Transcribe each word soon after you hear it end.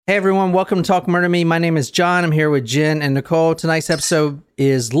Hey everyone, welcome to Talk Murder Me. My name is John. I'm here with Jen and Nicole. Tonight's episode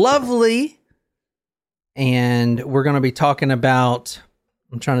is lovely. And we're going to be talking about,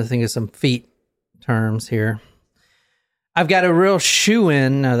 I'm trying to think of some feet terms here. I've got a real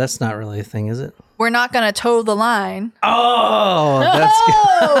shoe-in. No, that's not really a thing, is it? We're not going to toe the line. Oh, that's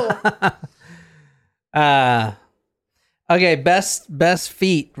good. Okay, best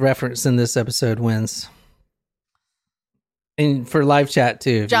feet reference in this episode wins. And for live chat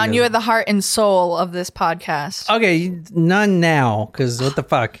too. John, you are the heart and soul of this podcast. Okay, none now, because what the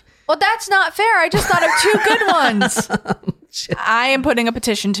fuck? Well, that's not fair. I just thought of two good ones. I am putting a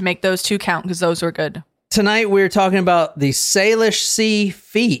petition to make those two count because those were good. Tonight we're talking about the Salish Sea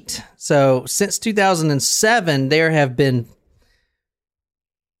feet. So since 2007, there have been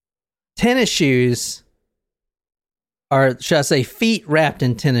tennis shoes, or should I say feet wrapped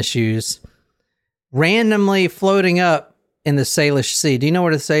in tennis shoes, randomly floating up in the Salish Sea. Do you know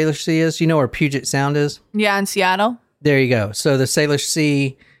where the Salish Sea is? You know where Puget Sound is? Yeah, in Seattle. There you go. So the Salish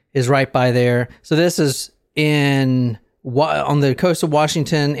Sea is right by there. So this is on the coast of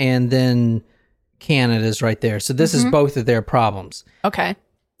Washington, and then Canada is right there. So this is both of their problems. Okay.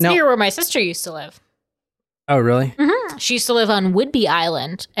 It's near where my sister used to live. Oh, really? Mm-hmm. She used to live on Whidbey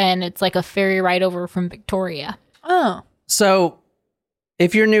Island, and it's like a ferry ride over from Victoria. Oh. So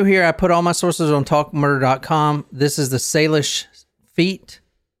if you're new here, I put all my sources on talkmurder.com. This is the Salish feet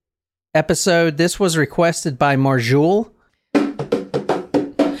episode. This was requested by Marjul.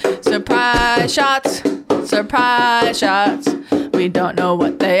 Surprise shots. Surprise shots. We don't know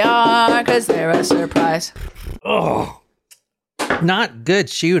what they are because they're a surprise. Oh, not good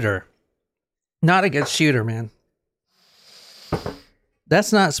shooter. Not a good shooter, man.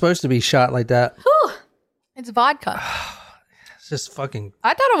 That's not supposed to be shot like that. Whew. It's vodka. It's just fucking...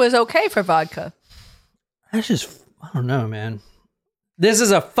 I thought it was okay for vodka. That's just... I don't know, man. This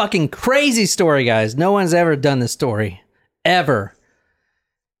is a fucking crazy story, guys. No one's ever done this story. Ever.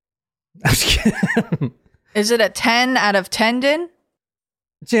 I'm just kidding. Is it a 10 out of 10, Din?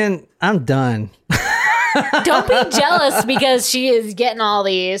 Jen, I'm done. Don't be jealous because she is getting all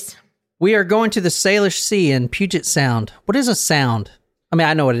these. We are going to the Salish Sea in Puget Sound. What is a sound? I mean,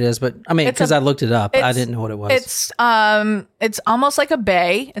 I know what it is, but I mean, because I looked it up, I didn't know what it was. It's almost like a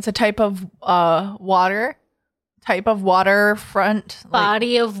bay. It's a type of waterfront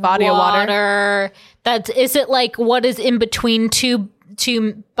Body of water. Is it like what is in between two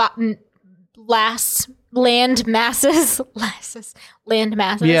land masses? Land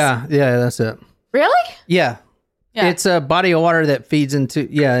masses. Yeah, that's it. Really? Yeah. It's a body of water that feeds into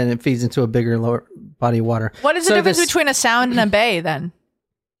and it feeds into a bigger lower body of water. What is the difference between a sound and a bay then?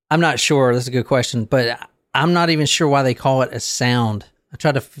 I'm not sure. That's a good question, but I'm not even sure why they call it a sound. I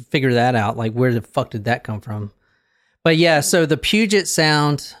tried to figure that out. Like, where the fuck did that come from? But yeah, so the Puget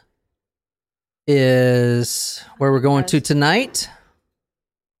Sound is where we're going to tonight.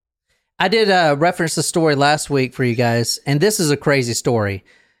 I did reference the story last week for you guys, and this is a crazy story.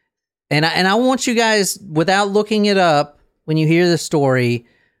 And I want you guys, without looking it up, when you hear the story,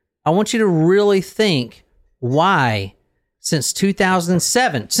 I want you to really think why, since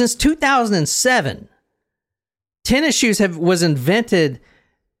 2007, tennis shoes was invented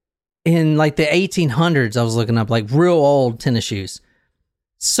in like the 1800s. I was looking up like real old tennis shoes.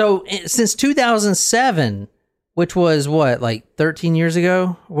 So since 2007, which was what, like 13 years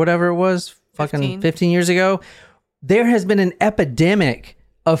ago, whatever it was, 15 years ago, there has been an epidemic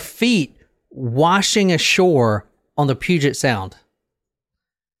of feet washing ashore on the Puget Sound.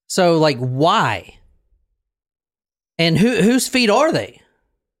 So, like, why? And whose feet are they?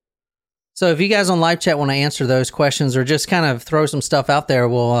 So, if you guys on live chat want to answer those questions or just kind of throw some stuff out there,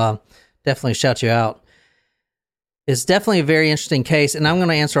 we'll definitely shout you out. It's definitely a very interesting case, and I'm going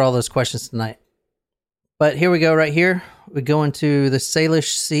to answer all those questions tonight. But here we go right here. We go into the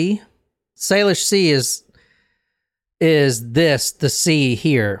Salish Sea. Salish Sea is the sea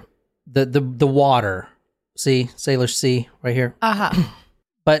here. The water. See? Salish Sea right here. Uh-huh.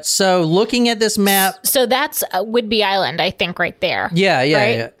 But so looking at this map. So that's Whidbey Island, I think, right there. Yeah,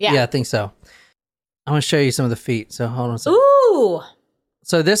 right? Yeah, I think so. I'm going to show you some of the feet. So hold on a second. Ooh.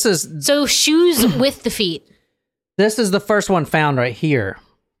 So this is. So shoes with the feet. This is the first one found right here.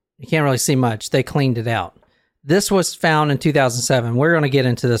 You can't really see much. They cleaned it out. This was found in 2007. We're going to get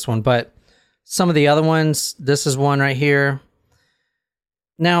into this one, but some of the other ones, this is one right here.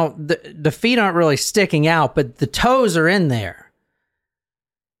 Now, the feet aren't really sticking out, but the toes are in there.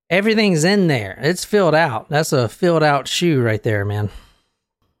 Everything's in there. It's filled out. That's a filled out shoe right there, man.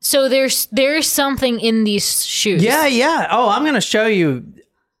 So there's something in these shoes. Yeah. Oh, I'm going to show you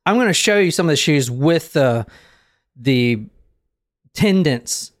some of the shoes with the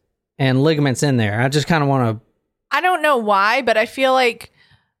tendons and ligaments in there. I just kind of want to. I don't know why, but I feel like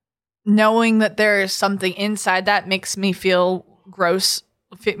knowing that there is something inside that makes me feel gross.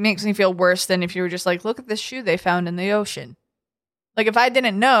 It makes me feel worse than if you were just like, look at this shoe they found in the ocean. Like if I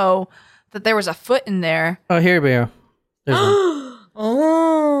didn't know that there was a foot in there. Oh, here we go. There's one.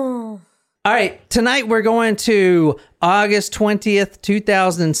 Oh. All right, tonight we're going to August 20th,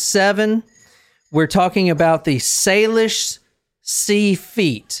 2007. We're talking about the Salish Sea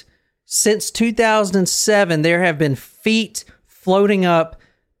feet. Since 2007, there have been feet floating up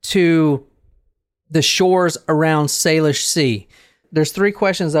to the shores around Salish Sea. There's 3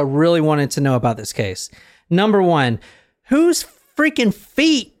 questions I really wanted to know about this case. Number 1, whose freaking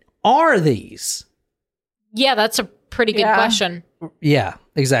feet are these? Yeah, that's a pretty good question. Yeah,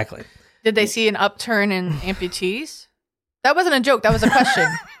 exactly. Did they see an upturn in amputees? That wasn't a joke. That was a question.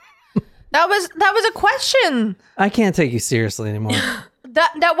 That was a question. I can't take you seriously anymore.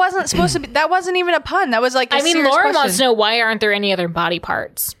 That wasn't supposed to be. That wasn't even a pun. That was like. Lauren question. wants to know, why aren't there any other body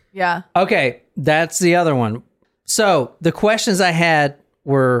parts? Yeah. Okay, that's the other one. So the questions I had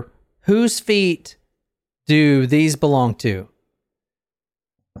were, whose feet do these belong to?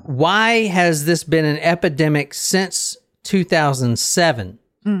 Why has this been an epidemic since 2007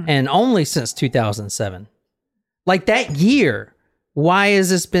 and only since 2007? Like that year, why has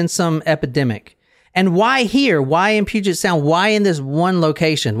this been some epidemic? And why here? Why in Puget Sound? Why in this one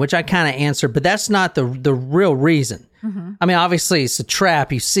location? Which I kind of answered, but that's not the real reason. Mm-hmm. I mean, obviously it's a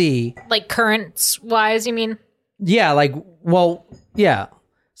trap, you see. Like currents wise, you mean? Yeah, yeah.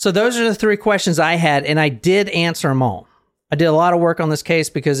 So those are the 3 questions I had, and I did answer them all. I did a lot of work on this case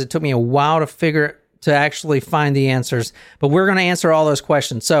because it took me a while to actually find the answers, but we're going to answer all those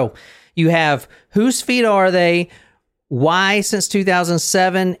questions. So you have, whose feet are they? Why since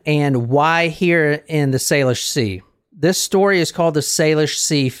 2007? And why here in the Salish Sea? This story is called the Salish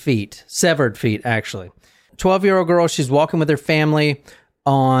Sea feet, severed feet, actually. 12-year-old girl, she's walking with her family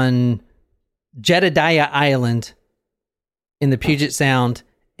on Jedediah Island in the Puget Sound,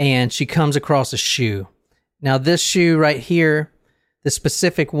 and she comes across a shoe. Now, this shoe right here, the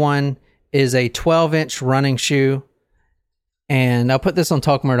specific one, is a 12-inch running shoe. And I'll put this on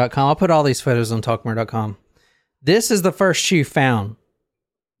Talkmore.com. I'll put all these photos on Talkmore.com. This is the first shoe found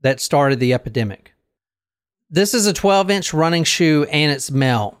that started the epidemic. This is a 12-inch running shoe, and it's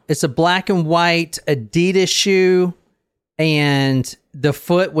male. It's a black and white Adidas shoe, and the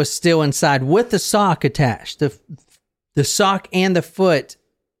foot was still inside with the sock attached. The sock and the foot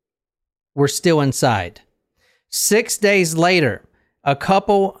were still inside. 6 days later, a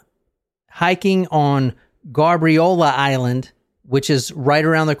couple hiking on Gabriola Island, which is right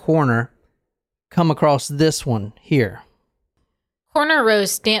around the corner, come across this one here. Coroner Rose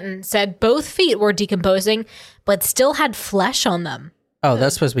Stanton said both feet were decomposing, but still had flesh on them. Oh,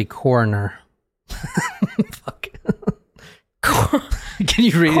 that's supposed to be coroner. Fuck. Can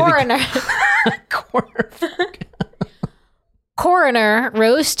you read Coroner. it? Coroner. Coroner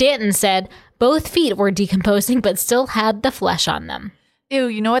Rose Stanton said both feet were decomposing, but still had the flesh on them. Ew,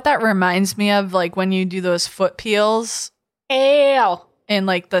 you know what that reminds me of? Like when you do those foot peels. Ew. And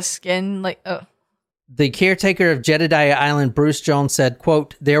like the skin, like, oh. The caretaker of Jedediah Island, Bruce Jones, said,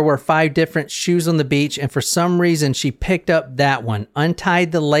 quote, there were 5 different shoes on the beach, and for some reason she picked up that one,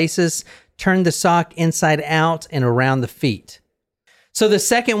 untied the laces, turned the sock inside out and around the feet. So the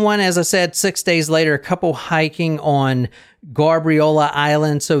second one, as I said, 6 days later, a couple hiking on Gabriola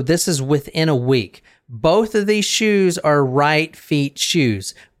Island. So this is within a week. Both of these shoes are right feet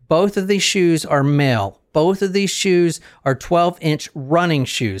shoes. Both of these shoes are male. Both of these shoes are 12-inch running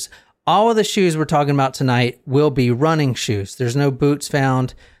shoes. All of the shoes we're talking about tonight will be running shoes. There's no boots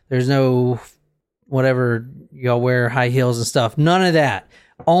found. There's no whatever y'all wear, high heels and stuff. None of that.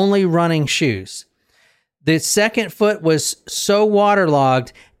 Only running shoes. The second foot was so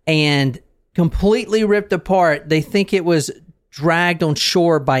waterlogged and completely ripped apart, they think it was dragged on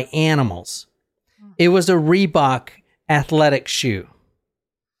shore by animals. It was a Reebok athletic shoe.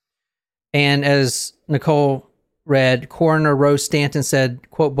 And as Nicole read, Coroner Rose Stanton said,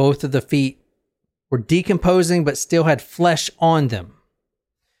 quote, both of the feet were decomposing but still had flesh on them.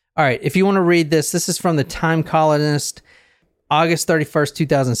 All right, if you want to read this is from the Time Colonist, August 31st,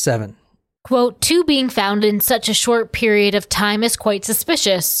 2007. Quote, 2 being found in such a short period of time is quite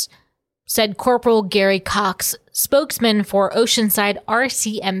suspicious, said Corporal Gary Cox, spokesman for Oceanside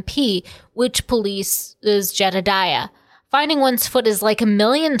RCMP, which polices Jedediah. Finding one's foot is like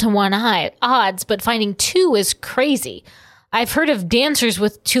 1,000,000 to 1 odds, but finding 2 is crazy. I've heard of dancers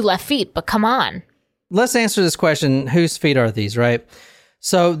with 2 left feet, but come on. Let's answer this question. Whose feet are these, right?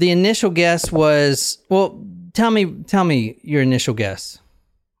 So the initial guess was, well, Tell me your initial guess.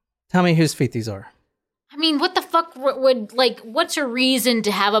 Tell me whose feet these are. I mean, what the fuck would, like, what's a reason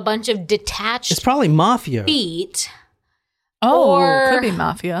to have a bunch of detached It's probably mafia. feet Oh, could be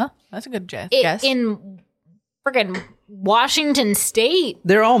mafia. That's a good guess. in friggin' Washington State?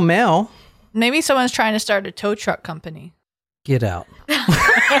 They're all male. Maybe someone's trying to start a tow truck company. Get out. That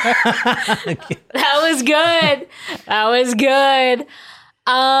was good. That was good.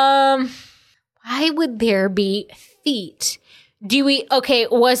 Why would there be feet?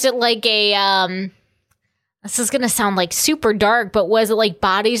 Was it like a, this is going to sound like super dark, but was it like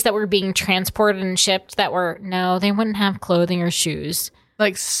bodies that were being transported and shipped no, they wouldn't have clothing or shoes.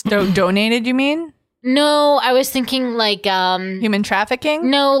 Like donated, you mean? No, I was thinking like, Human trafficking?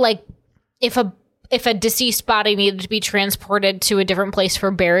 no, like if a deceased body needed to be transported to a different place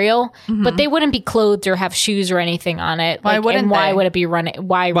for burial, but they wouldn't be clothed or have shoes or anything on it. Why wouldn't and why they? would it be running?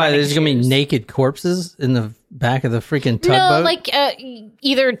 Why There's going to be shoes? naked corpses in the back of the freaking tugboat? No, like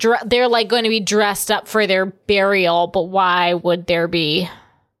either they're like going to be dressed up for their burial, but why would there be?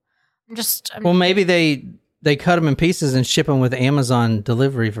 Well, maybe they cut them in pieces and ship them with Amazon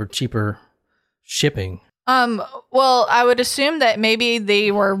delivery for cheaper shipping. Well, I would assume that maybe they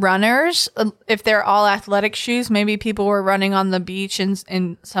were runners. If they're all athletic shoes, maybe people were running on the beach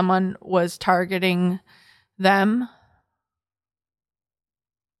and someone was targeting them.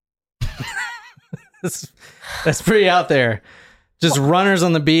 That's pretty out there. Just runners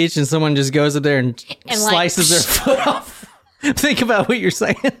on the beach and someone just goes up there and slices their foot off. Think about what you're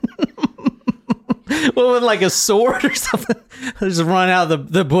saying. What, with like a sword or something? Just run out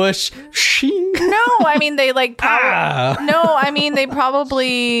of the bush. Shing. No, I mean they like. No, I mean they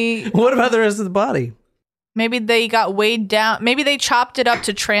probably. What about the rest of the body? Maybe they got weighed down. Maybe they chopped it up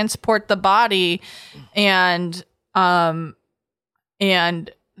to transport the body, and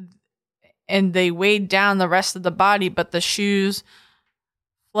they weighed down the rest of the body, but the shoes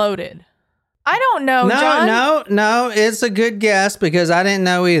floated. I don't know, John. No. It's a good guess because I didn't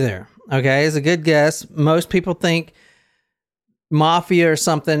know either. Okay, it's a good guess. Most people think mafia or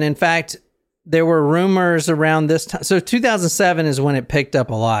something. In fact, there were rumors around this time. So 2007 is when it picked up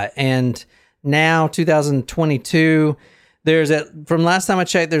a lot. And now 2022, from last time I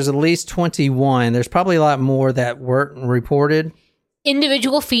checked, there's at least 21. There's probably a lot more that weren't reported.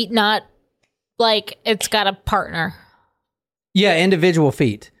 Individual feet, not like it's got a partner. Yeah, individual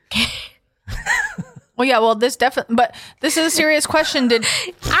feet. Well, yeah, well, this is a serious question. It's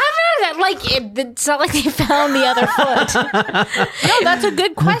not like they found the other foot. No, that's a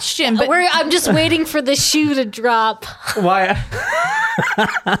good question. But I'm just waiting for the shoe to drop. Why?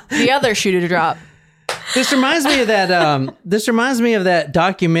 The other shoe to drop. This reminds me of that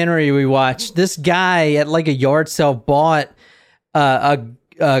documentary we watched. This guy at like a yard sale bought a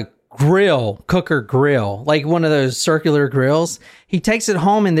cooker grill, like one of those circular grills. He takes it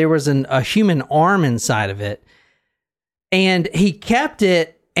home and there was a human arm inside of it. And he kept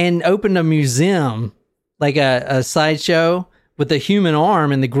it and opened a museum, like a sideshow with the human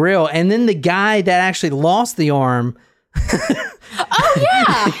arm and the grill. And then the guy that actually lost the arm. Oh,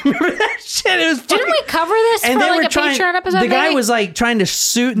 yeah. Remember that shit? It was Didn't we cover this for like a Patreon episode? The guy maybe? was like trying to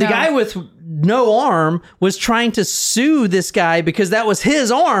sue. The guy with no arm was trying to sue this guy because that was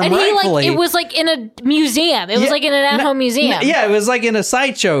his arm. And rightfully. it was like in a museum. It was like in an at-home museum. Yeah, it was like in a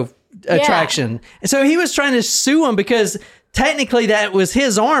sideshow attraction. And so he was trying to sue him because technically that was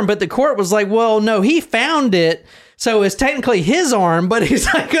his arm, but the court was like, well, no, he found it, so it's technically his arm, but he's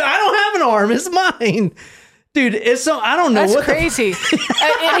like, I don't have an arm, it's mine. Dude, it's so, I don't know. That's what crazy.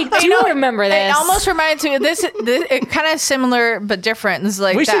 I do remember this. It almost reminds me of this it kind of similar but different. It's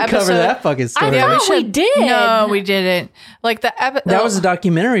like we should cover that fucking story. I thought we did. No, we didn't. Like that was a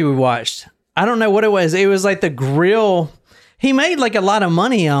documentary we watched. I don't know what it was. It was like the grill. He made like a lot of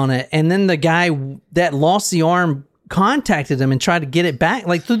money on it, and then the guy that lost the arm contacted him and tried to get it back,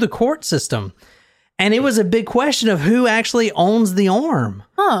 like through the court system. And it was a big question of who actually owns the arm.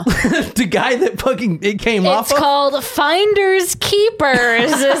 Huh. The guy that fucking it came off of? It's called Finders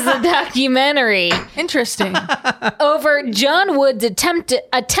Keepers is the documentary. Interesting. Over John Wood's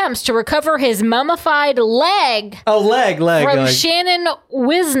attempts to recover his mummified leg. Oh, leg. From Shannon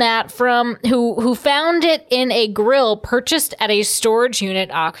Wisnat who found it in a grill purchased at a storage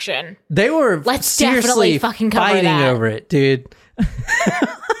unit auction. They were seriously fucking cover fighting that. over it, dude.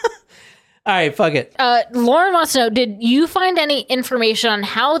 All right, fuck it. Lauren wants to know, did you find any information on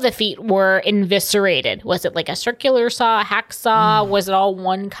how the feet were eviscerated? Was it like a circular saw, a hacksaw? Was it all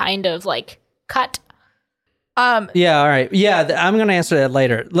one kind of like cut? Yeah, all right. Yeah, I'm going to answer that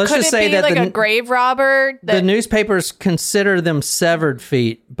later. Let's just say that like a grave robber? The newspapers consider them severed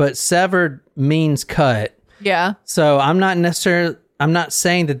feet, but severed means cut. Yeah. So I'm not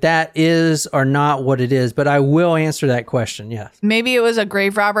saying that is or not what it is, but I will answer that question. Yes. Maybe it was a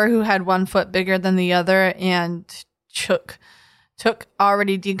grave robber who had one foot bigger than the other and took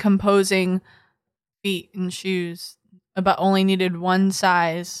already decomposing feet and shoes, but only needed one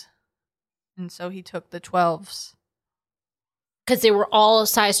size. And so he took the 12s. Because they were all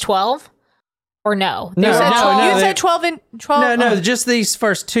size 12? Or no? No, You said no, 12, no, you they- said 12 and 12. No, just these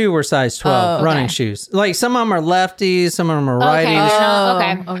first two were size 12 Oh, okay. running shoes. Like some of them are lefties, some of them are Okay.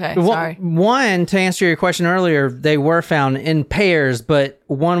 righties. Okay. Okay. Sorry. One, to answer your question earlier, they were found in pairs, but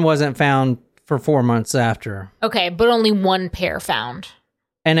one wasn't found for 4 months after. Okay, but only one pair found.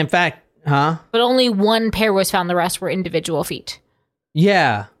 And in fact, But only one pair was found. The rest were individual feet.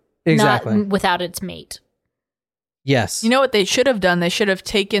 Yeah, exactly. Not without its mate. Yes. You know what they should have done? They should have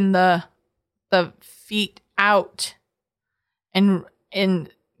taken the feet out and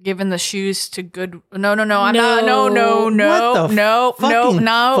given the shoes to good. No. I'm No. not. No. What the fucking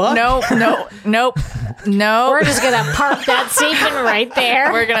fuck? No. We're just going to park that statement right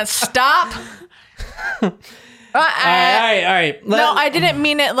there. We're gonna stop. All right. No, I didn't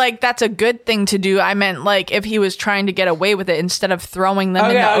mean it like that's a good thing to do. I meant like if he was trying to get away with it instead of throwing them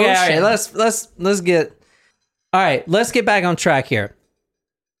in the ocean. All right. Let's get back on track here.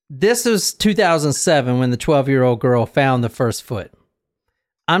 This was 2007 when the 12-year-old girl found the first foot.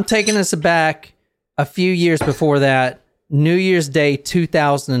 I'm taking us back a few years before that, New Year's Day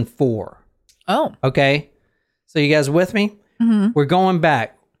 2004. Oh, Okay? So you guys with me? Mm-hmm. We're going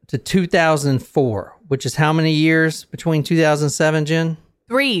back to 2004, which is how many years between 2007, Jen?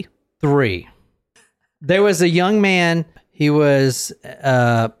 3. 3. There was a young man, he was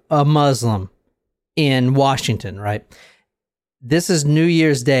a Muslim in Washington, right? This is New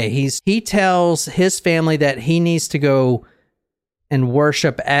Year's Day. He tells his family that he needs to go and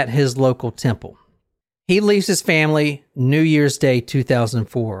worship at his local temple. He leaves his family New Year's Day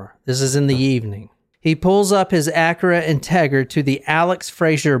 2004. This is in the evening. He pulls up his Acura Integra to the Alex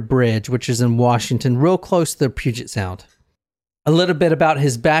Frazier Bridge, which is in Washington, real close to the Puget Sound. A little bit about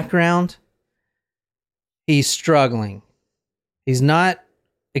his background. He's struggling. He's not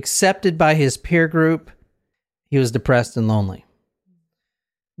accepted by his peer group. He was depressed and lonely.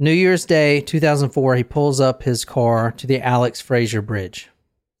 New Year's Day 2004, he pulls up his car to the Alex Frazier Bridge.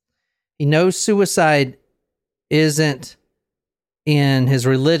 He knows suicide isn't in his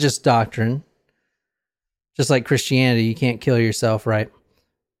religious doctrine. Just like Christianity, you can't kill yourself, right?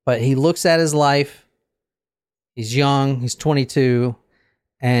 But he looks at his life. He's young, he's 22,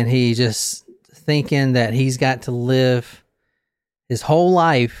 and he just thinking that he's got to live his whole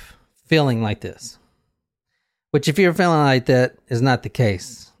life feeling like this. Which, if you're feeling like that, is not the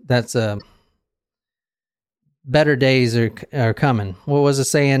case. That's better days are coming. What was it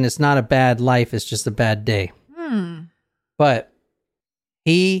saying? It's not a bad life, it's just a bad day. But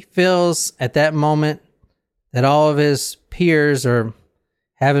he feels at that moment that all of his peers are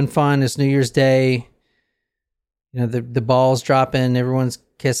having fun. It's New Year's Day. You know, the ball's dropping, everyone's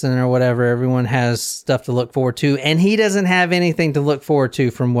kissing or whatever. Everyone has stuff to look forward to, and he doesn't have anything to look forward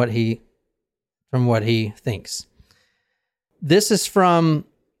to from what he thinks. This is from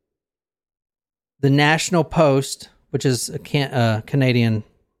the National Post, which is a Canadian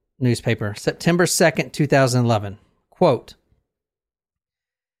newspaper, September 2nd, 2011. Quote,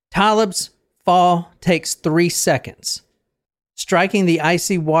 Talib's fall takes 3 seconds, striking the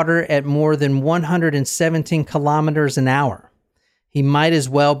icy water at more than 117 kilometers an hour. He might as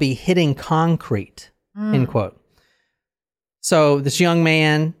well be hitting concrete, end quote. So this young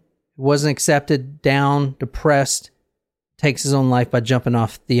man wasn't accepted, down, depressed, takes his own life by jumping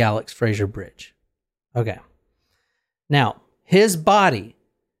off the Alex Frazier Bridge. Okay. Now, his body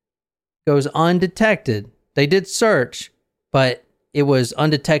goes undetected. They did search, but it was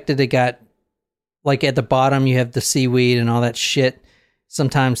undetected. It got, like at the bottom, you have the seaweed and all that shit.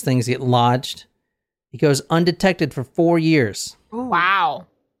 Sometimes things get lodged. He goes undetected for 4 years. Wow.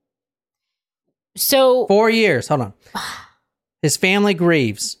 So 4 years. Hold on. His family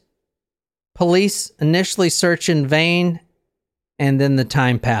grieves. Police initially search in vain, and then the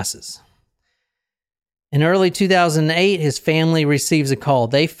time passes. In early 2008, his family receives a call.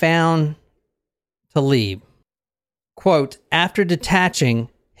 They found Talib. Quote, after detaching,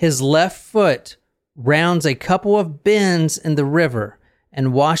 his left foot rounds a couple of bends in the river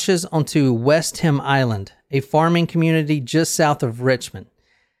and washes onto West Hem Island, a farming community just south of Richmond.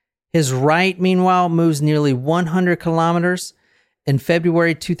 His right, meanwhile, moves nearly 100 kilometers. In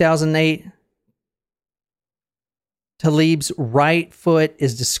February 2008, Talib's right foot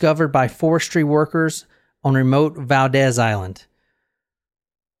is discovered by forestry workers on remote Valdez Island.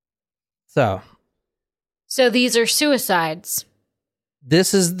 So So these are suicides.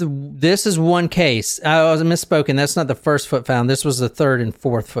 This is one case. I was misspoken. That's not the first foot found. This was the third and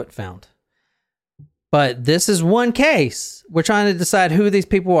fourth foot found. But this is one case. We're trying to decide who these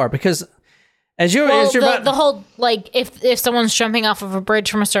people are because the whole, like, if someone's jumping off of a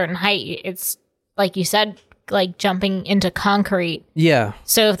bridge from a certain height, it's like you said, like jumping into concrete. Yeah.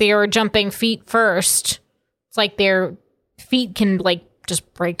 So if they were jumping feet first, it's like their feet can like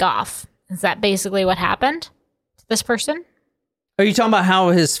just break off. Is that basically what happened to this person? Are you talking about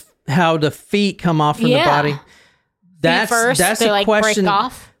how the feet come off from the body? That's they a like question. Break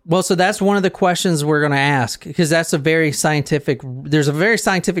off. Well, so that's one of the questions we're going to ask because there's a very scientific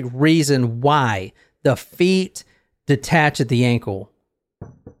reason why the feet detach at the ankle.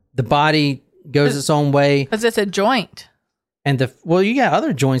 The body goes its own way. Because it's a joint. And you got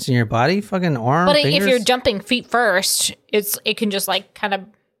other joints in your body, fucking arm, But fingers. if you're jumping feet first, it can just like kind of.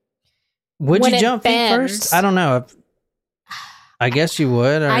 Would when you it jump feet bends- first? I don't know. I guess you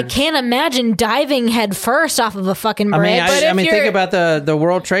would. I can't imagine diving head first off of a fucking bridge. I mean, think about the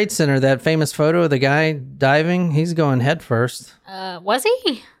World Trade Center, that famous photo of the guy diving. He's going head first. Was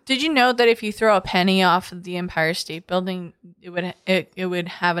he? Did you know that if you throw a penny off of the Empire State Building, it would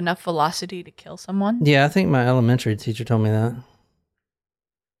have enough velocity to kill someone? Yeah, I think my elementary teacher told me that.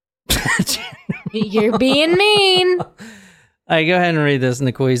 You're being mean. All right, go ahead and read this,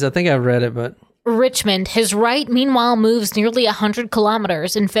 Nicoise. I think I've read it, but... Richmond. His right, meanwhile, moves nearly 100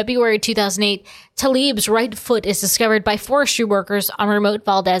 kilometers. In February 2008, Talib's right foot is discovered by forestry workers on remote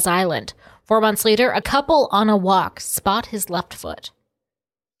Valdez Island. 4 months later, a couple on a walk spot his left foot.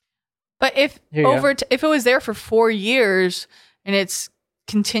 But if it was there for 4 years and it's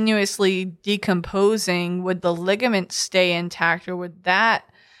continuously decomposing, would the ligaments stay intact, or would that?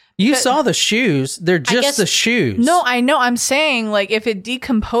 You saw the shoes. They're just the shoes. No, I know. I'm saying, like, if it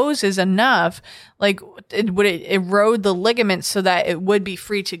decomposes enough, like, would it erode the ligaments so that it would be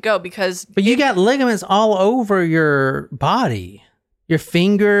free to go? But you got ligaments all over your body, your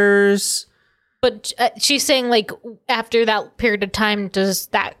fingers. But she's saying, like, after that period of time, does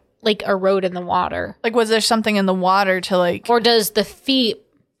that, like, erode in the water? Like, was there something in the water to, like... Or does the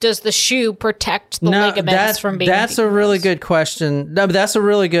shoe protect the ligaments from being That's a really good question. No, but that's a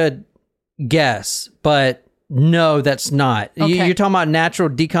really good guess. But no, that's not. Okay. You're talking about natural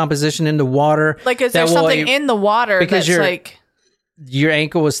decomposition in the water. Like, is there something in the water because that's like... Your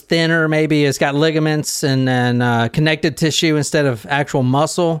ankle was thinner, maybe it's got ligaments and then connected tissue instead of actual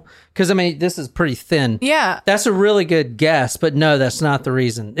muscle. Because, I mean, this is pretty thin. Yeah. That's a really good guess, but no, that's not the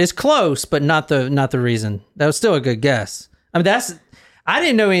reason. It's close, but not the reason. That was still a good guess. I mean, I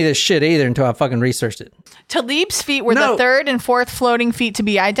didn't know any of this shit either until I fucking researched it. Talib's feet were the third and fourth floating feet to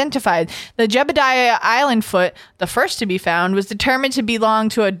be identified. The Jebediah Island foot, the first to be found, was determined to belong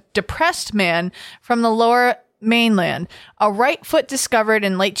to a depressed man from the lower mainland. A right foot discovered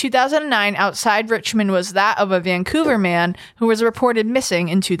in late 2009 outside Richmond was that of a Vancouver man who was reported missing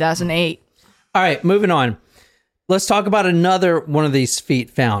in 2008. All right, moving on. Let's talk about another one of these feet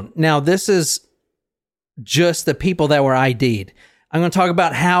found. Now, this is just the people that were ID'd. I'm going to talk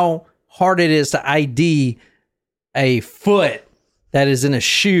about how hard it is to ID a foot that is in a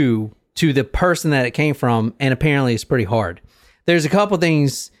shoe to the person that it came from, and apparently it's pretty hard. There's a couple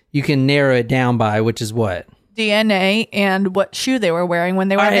things you can narrow it down by, which is what? DNA and what shoe they were wearing when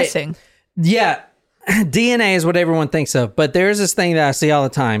they were missing. Yeah, DNA is what everyone thinks of, but there's this thing that I see all the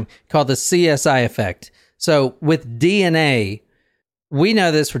time called the CSI effect. So with DNA... We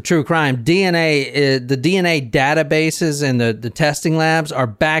know this for true crime. The DNA databases and the testing labs are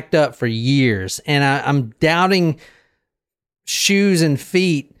backed up for years. And I'm doubting shoes and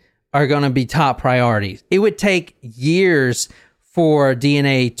feet are going to be top priorities. It would take years for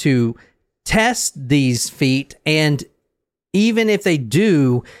DNA to test these feet. And even if they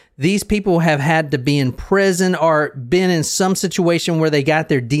do, these people have had to be in prison or been in some situation where they got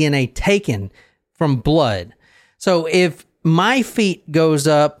their DNA taken from blood. So if my feet goes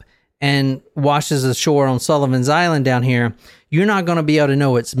up and washes ashore on Sullivan's Island down here, you're not going to be able to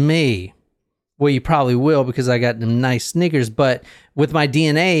know it's me. Well, you probably will because I got them nice sneakers, but with my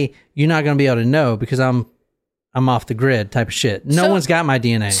DNA, you're not going to be able to know because I'm off the grid type of shit. No one's got my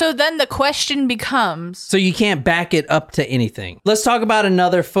DNA. So then the question becomes... So you can't back it up to anything. Let's talk about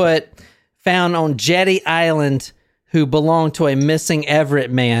another foot found on Jetty Island who belonged to a missing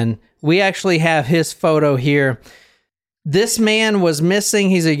Everett man. We actually have his photo here. This man was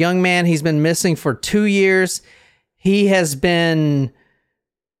missing. He's a young man. He's been missing for 2 years. He has been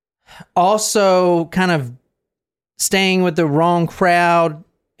also kind of staying with the wrong crowd.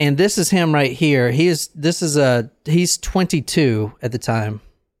 And this is him right here. He's 22 at the time.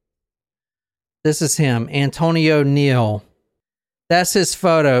 This is him, Antonio Neal. That's his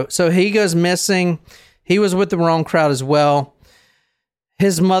photo. So he goes missing. He was with the wrong crowd as well.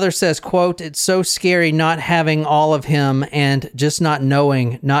 His mother says, quote, "It's so scary not having all of him and just not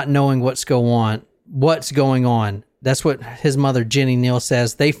knowing what's going on. That's what his mother, Jenny Neal,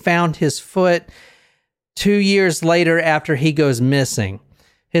 says. They found his foot 2 years later after he goes missing.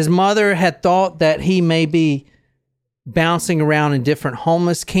 His mother had thought that he may be bouncing around in different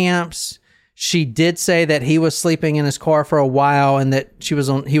homeless camps. She did say that he was sleeping in his car for a while and that he was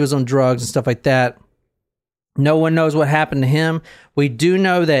on drugs and stuff like that. No one knows what happened to him. We do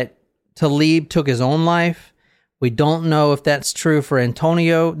know that Talib took his own life. We don't know if that's true for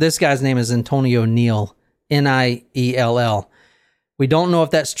Antonio. This guy's name is Antonio Neal, Niell. We don't know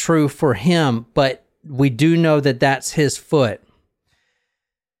if that's true for him, but we do know that that's his foot.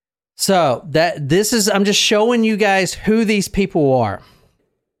 So I'm just showing you guys who these people are.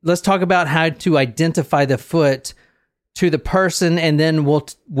 Let's talk about how to identify the foot to the person, and then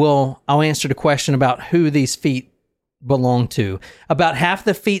I'll answer the question about who these feet belong to. About half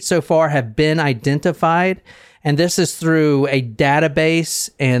the feet so far have been identified, and this is through a database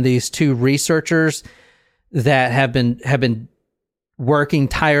and these two researchers that have been working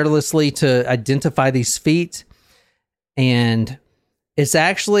tirelessly to identify these feet. And it's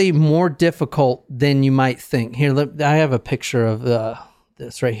actually more difficult than you might think. Here, I have a picture of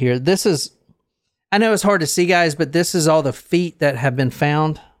this right here. This is, I know it's hard to see, guys, but this is all the feet that have been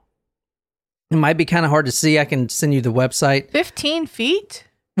found. It might be kind of hard to see. I can send you the website. 15 feet?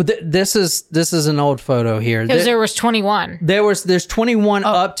 This is an old photo here. Because there was 21. There's 21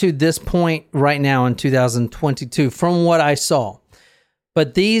 up to this point right now in 2022 from what I saw.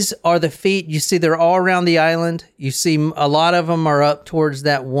 But these are the feet. You see, they're all around the island. You see a lot of them are up towards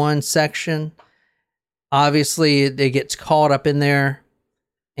that one section. Obviously, it gets caught up in there,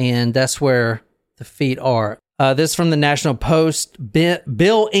 and that's where the feet are. This is from the National Post.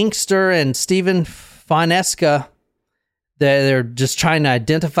 Bill Inkster and Stephen Fonseca, they're just trying to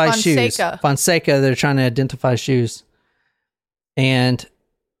identify shoes. Fonseca, they're trying to identify shoes. And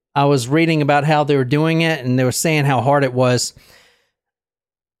I was reading about how they were doing it, and they were saying how hard it was.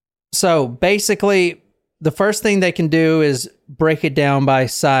 So basically, the first thing they can do is break it down by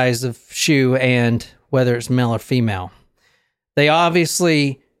size of shoe and whether it's male or female. They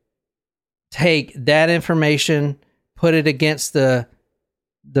obviously take that information, put it against the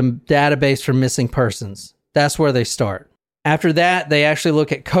database for missing persons. That's where they start. After that, they actually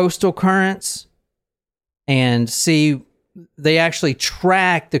look at coastal currents and see, they actually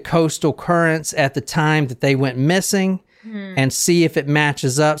track the coastal currents at the time that they went missing and see if it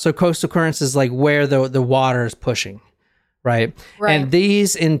matches up. So coastal currents is like where the water is pushing, right? And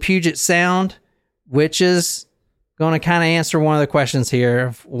these in Puget Sound, which is going to kind of answer one of the questions here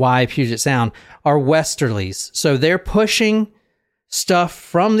of why Puget Sound, are westerlies. So they're pushing stuff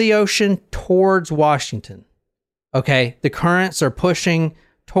from the ocean towards Washington. Okay, the currents are pushing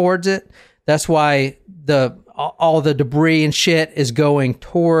towards it. That's why all the debris and shit is going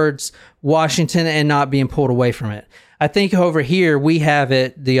towards Washington and not being pulled away from it. I think over here we have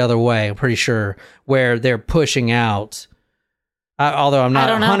it the other way, I'm pretty sure, where they're pushing out. Although I'm not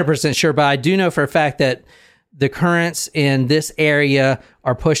 100% sure, but I do know for a fact that the currents in this area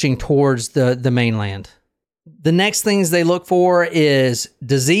are pushing towards the mainland. The next things they look for is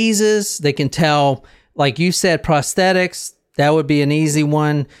diseases. They can tell, like you said, prosthetics. That would be an easy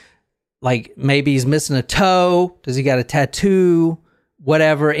one. Like maybe he's missing a toe. Does he got a tattoo?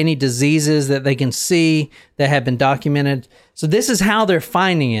 Whatever, any diseases that they can see that have been documented. So this is how they're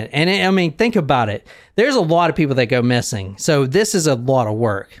finding it. And I mean, think about it. There's a lot of people that go missing. So this is a lot of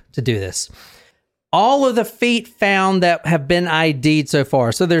work to do this. All of the feet found that have been ID'd so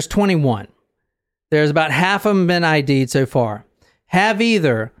far. So there's 21. There's about half of them been ID'd so far. Have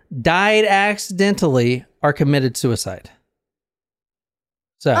either died accidentally or committed suicide.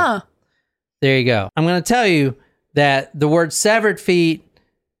 So there you go. I'm going to tell you that the word severed feet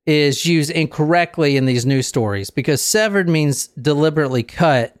is used incorrectly in these news stories because severed means deliberately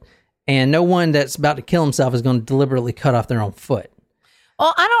cut, and no one that's about to kill himself is going to deliberately cut off their own foot.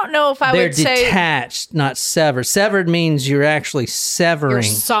 Well, I don't know if I would say... They're detached, not severed. Severed means you're actually severing.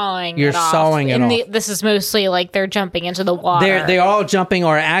 You're sawing it off. This is mostly like they're jumping into the water. They're all jumping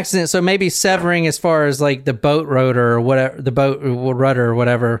or accident. So maybe severing as far as like the boat rotor or whatever, the boat rudder or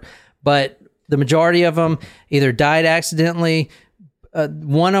whatever, but the majority of them either died accidentally.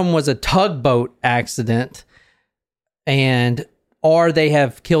 One of them was a tugboat accident, or they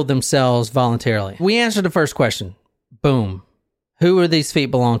have killed themselves voluntarily. We answered the first question. Boom. Who are these feet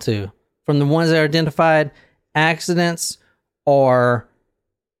belong to? From the ones that are identified, accidents or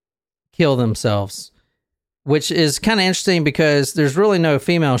kill themselves, which is kind of interesting because there's really no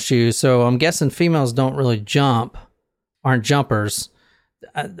female shoes. So I'm guessing females don't really aren't jumpers.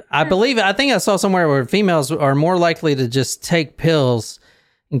 I think I saw somewhere where females are more likely to just take pills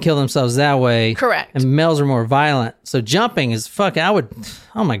and kill themselves that way. Correct. And males are more violent. So jumping is fucking,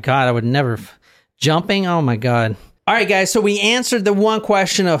 oh my God, I would never, jumping, oh my God. All right, guys, so we answered the one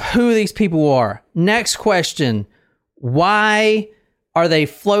question of who these people are. Next question, why are they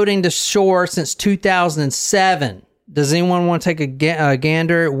floating to shore since 2007? Does anyone want to take a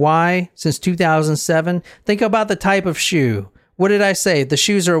gander at why since 2007? Think about the type of shoe. What did I say? The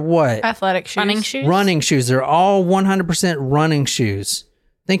shoes are what? Athletic shoes. Running shoes? Running shoes. They're all 100% running shoes.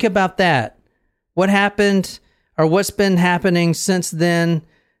 Think about that. What happened or what's been happening since then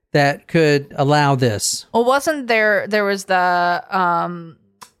that could allow this? Well, wasn't there was the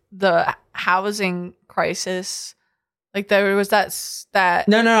housing crisis? Like there was that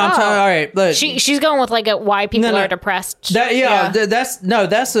No, I'm sorry. All right, look. She's going with like why people are depressed. That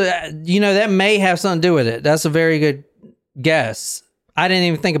may have something to do with it. That's a very good guess. I didn't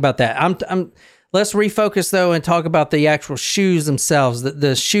even think about that. Let's refocus though and talk about the actual shoes themselves,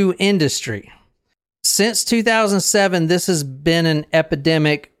 the shoe industry. Since 2007, this has been an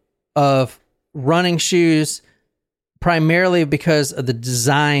epidemic of running shoes, primarily because of the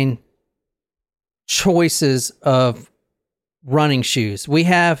design choices of running shoes. We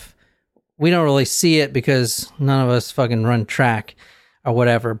don't really see it because none of us fucking run track or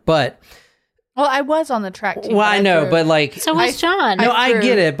whatever, but well, I was on the track team. Well, I know, but like so was John. No, I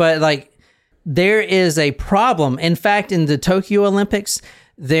get it, but like there is a problem. In fact, in the Tokyo Olympics,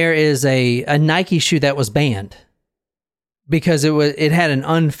 there is a Nike shoe that was banned because it had an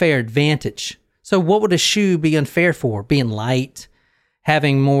unfair advantage. So what would a shoe be unfair for? Being light,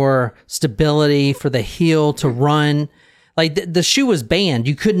 having more stability for the heel to run. Like the shoe was banned.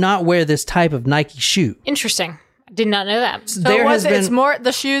 You could not wear this type of Nike shoe. Interesting. I did not know that. So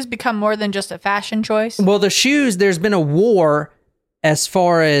the shoes become more than just a fashion choice? Well, the shoes, there's been a war as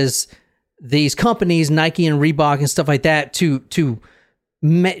far as these companies, Nike and Reebok and stuff like that, to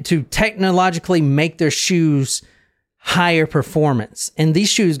technologically make their shoes higher performance. And these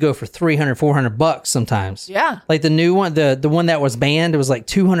shoes go for $300, $400 sometimes. Yeah. Like the new one, the one that was banned, it was like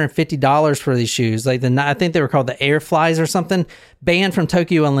 $250 for these shoes. Like I think they were called the Air Flies or something, banned from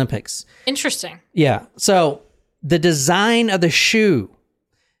Tokyo Olympics. Interesting. Yeah. So the design of the shoe.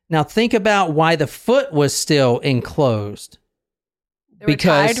 Now think about why the foot was still enclosed. They were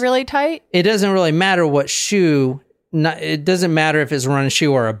tied really tight? It doesn't really matter what shoe. It doesn't matter if it's a running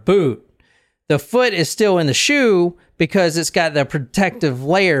shoe or a boot. The foot is still in the shoe because it's got the protective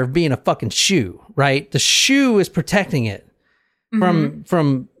layer of being a fucking shoe, right? The shoe is protecting it from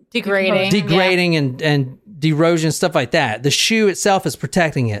degrading and erosion, stuff like that. The shoe itself is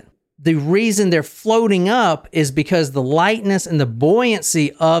protecting it. The reason they're floating up is because the lightness and the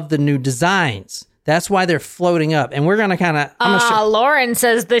buoyancy of the new designs. That's why they're floating up. And we're going to kind of... Lauren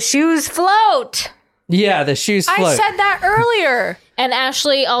says the shoes float. Yeah, the shoes float. I said that earlier. And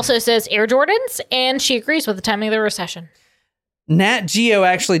Ashley also says Air Jordans, and she agrees with the timing of the recession. Nat Geo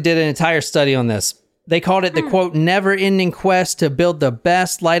actually did an entire study on this. They called it the, quote, never-ending quest to build the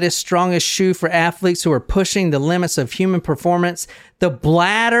best, lightest, strongest shoe for athletes who are pushing the limits of human performance. The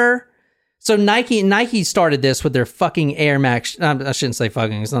bladder... So Nike started this with their fucking Air Max. I shouldn't say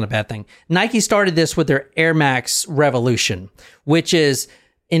fucking. It's not a bad thing. Nike started this with their Air Max revolution, which is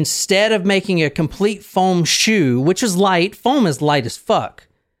instead of making a complete foam shoe, which is light, foam is light as fuck.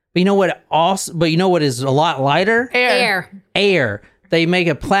 But you know what is a lot lighter? Air. They make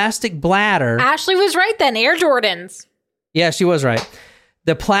a plastic bladder. Ashley was right then. Air Jordans. Yeah, she was right.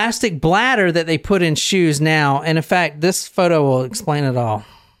 The plastic bladder that they put in shoes now, and in fact, this photo will explain it all.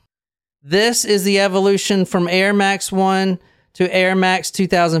 This is the evolution from Air Max 1 to Air Max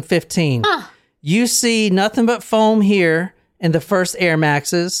 2015. You see nothing but foam here in the first Air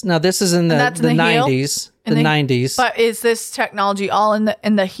Maxes. Now, this is in the 90s. The 90s. But is this technology all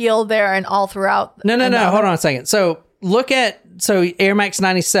in the heel there and all throughout? No. Hold on a second. So look at Air Max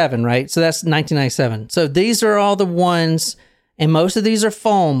 97, right? So that's 1997. So these are all the ones, and most of these are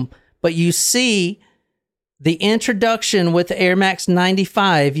foam. But you see... the introduction with the Air Max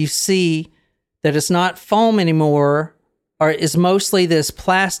 95, you see that it's not foam anymore, or it's mostly this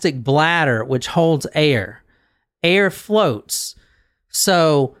plastic bladder which holds air. Air floats.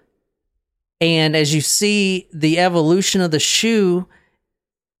 So, and as you see the evolution of the shoe,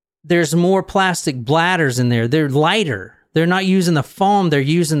 there's more plastic bladders in there. They're lighter. They're not using the foam. They're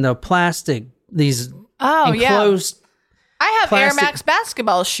using the plastic, these enclosed... Yeah. I have Air plastic- Max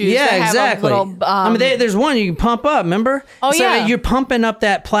basketball shoes. Yeah, that have exactly. A little, I mean, there's one you can pump up. Remember? Oh, yeah. You're pumping up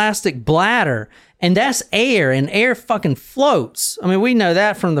that plastic bladder, and that's air, and air fucking floats. I mean, we know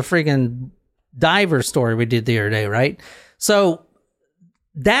that from the freaking diver story we did the other day, right? So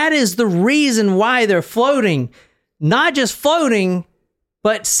that is the reason why they're floating. Not just floating,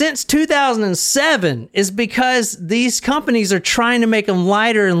 but since 2007 is because these companies are trying to make them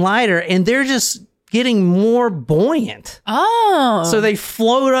lighter and lighter, and they're just getting more buoyant. Oh. So they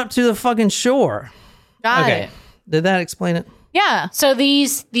float up to the fucking shore. got Okay. it. Did that explain it? Yeah. So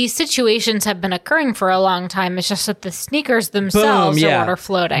these situations have been occurring for a long time. It's just that the sneakers themselves are what are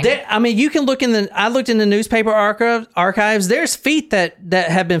floating. I mean, you can look I looked in the newspaper archives. There's feet that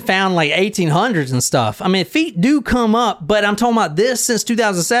have been found like 1800s and stuff. I mean, feet do come up, but I'm talking about this since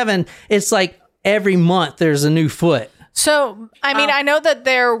 2007. It's like every month there's a new foot. So, I mean, I know that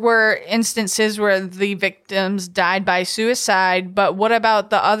there were instances where the victims died by suicide, but what about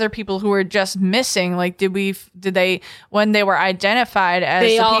the other people who were just missing? Like, did they, when they were identified as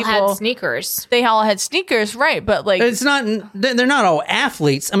they the all people, had sneakers. they all had sneakers, right? But like, It's not. They're not all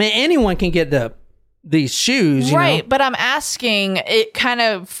athletes. I mean, anyone can get these shoes, you right, know? but I'm asking, it kind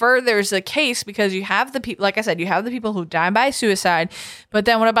of furthers the case because you have the people, like I said, you have the people who die by suicide, but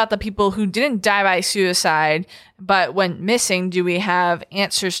then what about the people who didn't die by suicide but went missing? Do we have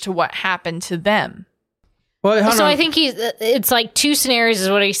answers to what happened to them? Well, hold So on. I think it's like two scenarios is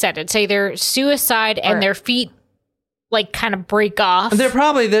what he said. It's either suicide and Or- their feet like kind of break off, they're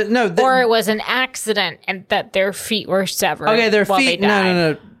probably or it was an accident and that their feet were severed. okay. Their while feet. they died,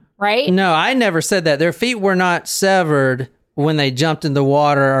 No. right? No, I never said that. Their feet were not severed when they jumped in the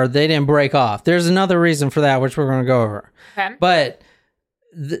water, or they didn't break off. There's another reason for that, which we're going to go over. Okay. But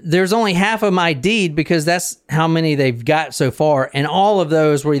there's only half of my deed because that's how many they've got so far, and all of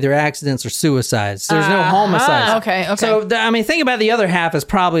those were either accidents or suicides. There's no homicides. Okay. So I mean, think about the other half is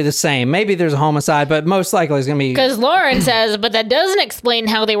probably the same. Maybe there's a homicide, but most likely it's going to be. Because Lauren says, but that doesn't explain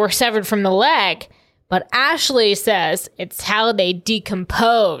how they were severed from the leg. But Ashley says it's how they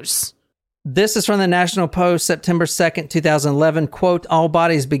decompose. This is from the National Post, September 2nd, 2011. Quote, all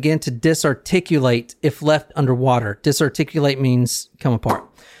bodies begin to disarticulate if left underwater. Disarticulate means come apart.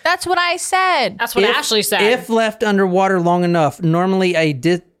 That's what I said. That's what Ashley said. If left underwater long enough, normally a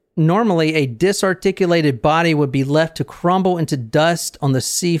disarticulated body would be left to crumble into dust on the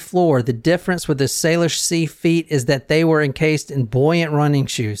sea floor. The difference with the Salish sea feet is that they were encased in buoyant running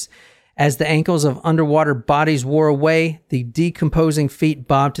shoes. As the ankles of underwater bodies wore away, the decomposing feet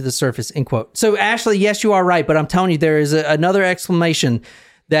bobbed to the surface, end quote. So, Ashley, yes, you are right, but I'm telling you, there is another explanation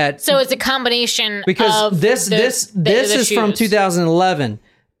that... So it's a combination because of this is from shoes. 2011.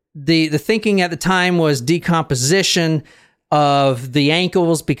 The thinking at the time was decomposition of the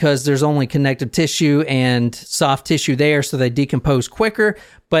ankles because there's only connective tissue and soft tissue there, so they decompose quicker.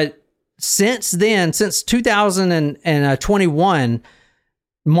 But since then, since 2021,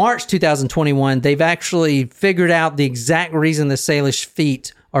 March 2021, they've actually figured out the exact reason the Salish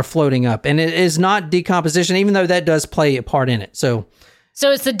feet are floating up, and it is not decomposition, even though that does play a part in it. So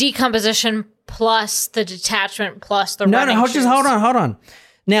it's the decomposition plus the detachment plus the no, running shoes. just hold on.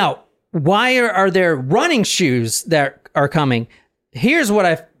 Now, why are there running shoes that are coming? Here's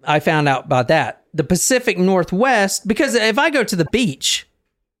what I found out about that. The Pacific Northwest, because if I go to the beach,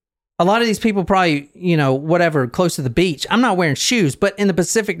 a lot of these people probably, whatever, close to the beach, I'm not wearing shoes, but in the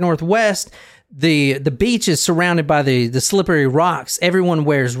Pacific Northwest, the beach is surrounded by the slippery rocks. Everyone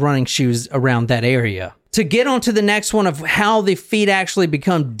wears running shoes around that area. To get on to the next one of how the feet actually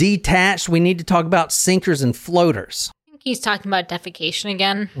become detached, we need to talk about sinkers and floaters. I think he's talking about defecation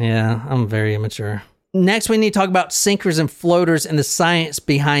again. Yeah, I'm very immature. Next, we need to talk about sinkers and floaters and the science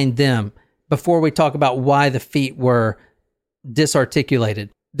behind them before we talk about why the feet were disarticulated.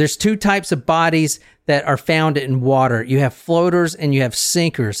 There's two types of bodies that are found in water. You have floaters and you have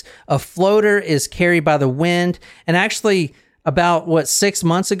sinkers. A floater is carried by the wind. And actually, about 6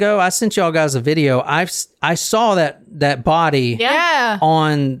 months ago, I sent y'all guys a video. I saw that body Yeah.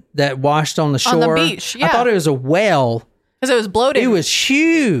 on that washed on the shore. On the beach, yeah. I thought it was a whale. Because it was bloated. It was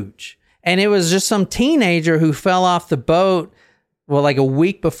huge. And it was just some teenager who fell off the boat, like a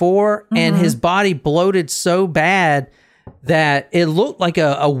week before, and his body bloated so bad that it looked like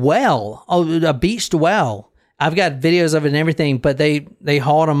a well, a beached well. I've got videos of it and everything, but they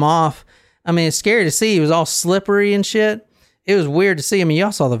hauled him off. I mean, it's scary to see. It was all slippery and shit. It was weird to see. I mean,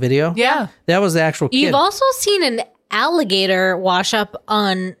 y'all saw the video. Yeah. That was the actual kid. You've also seen an alligator wash up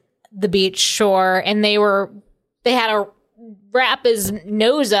on the beach shore, and they had to wrap his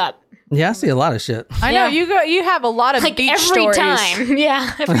nose up Yeah, I see a lot of shit. I know you have a lot of Like beach every stories. time.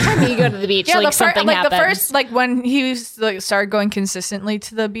 Yeah. Every time you go to the beach, Yeah, like something happens. the first, like when he started going consistently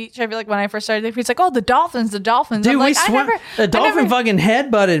to the beach. I feel like when I first started, he's like, "Oh, the dolphins." Dude, I'm like, the dolphin fucking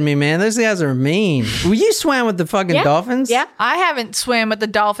headbutted me, man. Those guys are mean. Well, you swam with the fucking Yeah. dolphins? Yeah. I haven't swam with the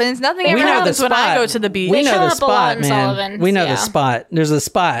dolphins. Nothing We ever know the happens when I spot. go to the beach. We They know show the up a lot spot, in man. Sullivan's, We know the yeah. spot. There's a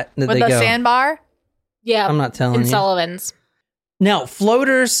spot that with they the go. sandbar. Yeah. I'm not telling in you. Sullivan's. Now,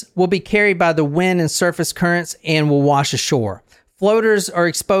 floaters will be carried by the wind and surface currents and will wash ashore. Floaters are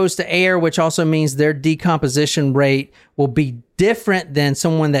exposed to air, which also means their decomposition rate will be different than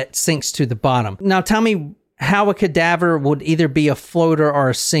someone that sinks to the bottom. Now, tell me how a cadaver would either be a floater or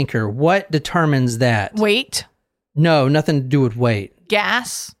a sinker. What determines that? Weight, No, nothing to do with weight.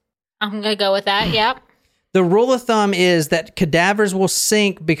 gas. I'm going to go with that. Yep. The rule of thumb is that cadavers will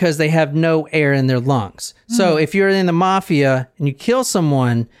sink because they have no air in their lungs. So if you're in the mafia and you kill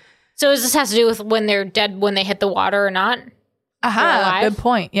someone, So does this has to do with when they're dead when they hit the water or not? Aha, alive? good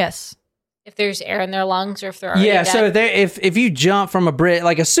point. Yes. If there's air in their lungs or if they're already yeah, dead? so if you jump from a bridge,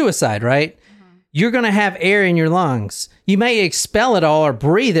 like a suicide, right? You're going to have air in your lungs. You may expel it all or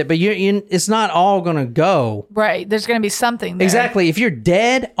breathe it, but it's not all going to go. Right. There's going to be something there. Exactly. If you're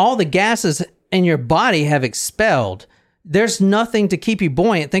dead, all the gases in your body have expelled. There's nothing to keep you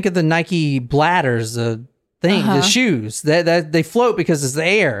buoyant. Think of the Nike bladders, the shoes that they float because it's the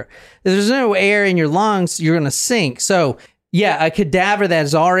air. If there's no air in your lungs, you're going to sink. So yeah, a cadaver that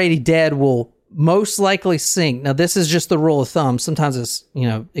is already dead will most likely sink. Now, this is just the rule of thumb. Sometimes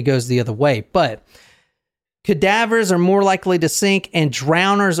it goes the other way, but cadavers are more likely to sink and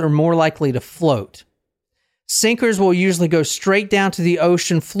drowners are more likely to float. Sinkers will usually go straight down to the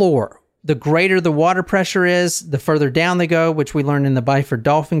ocean floor. The greater the water pressure is, the further down they go, which we learned in the Byford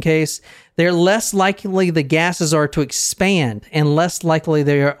dolphin case. They're less likely the gases are to expand and less likely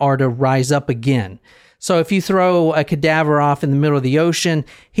they are to rise up again. So if you throw a cadaver off in the middle of the ocean,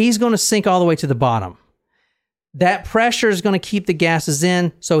 he's going to sink all the way to the bottom. That pressure is going to keep the gases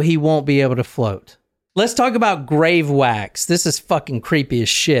in, so he won't be able to float. Let's talk about grave wax. This is fucking creepy as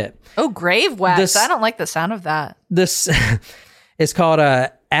shit. Oh, grave wax. I don't like the sound of that. This is called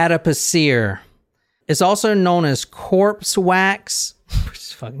a adipocere. It's also known as corpse wax, which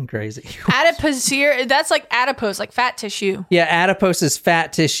is fucking crazy. Adipocere. That's like adipose, like fat tissue. Yeah, adipose is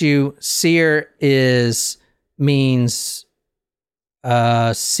fat tissue. Cere means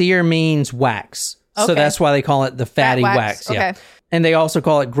wax. So Okay. that's why they call it the fatty Fat wax. wax. Yeah. Okay. And they also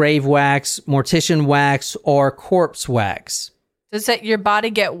call it grave wax, mortician wax, or corpse wax. Does that your body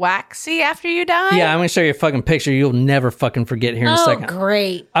get waxy after you die? Yeah, I'm going to show you a fucking picture you'll never fucking forget here in a Oh, second.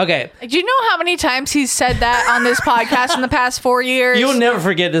 great. Okay. Do you know how many times he's said that on this podcast in the past 4 years? You'll never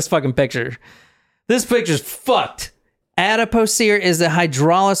forget this fucking picture. This picture's fucked. Adipocere is the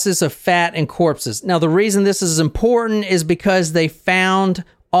hydrolysis of fat and corpses. Now, the reason this is important is because they found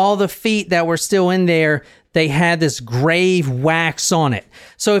all the feet that were still in there. They had this grave wax on it.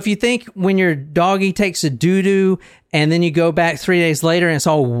 So if you think when your doggy takes a doo-doo and then you go back 3 days later and it's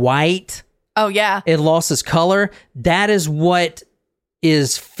all white, Oh, yeah. it lost its color, that is what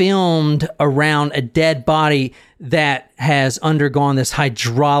is filmed around a dead body that has undergone this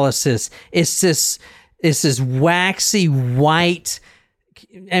hydrolysis. It's this waxy white,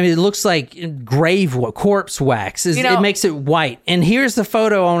 I mean, it looks like corpse wax. It makes it white. And here's the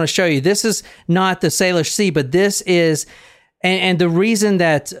photo I want to show you. This is not the Salish Sea, but this is, and the reason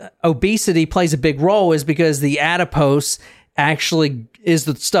that obesity plays a big role is because the adipose actually is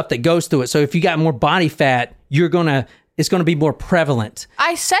the stuff that goes through it. So if you got more body fat, it's going to be more prevalent.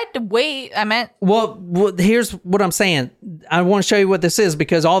 I said wait. I meant. Well, here's what I'm saying. I want to show you what this is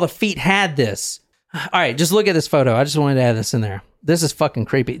because all the feet had this. All right, just look at this photo. I just wanted to add this in there. This is fucking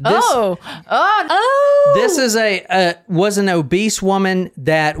creepy. This is was an obese woman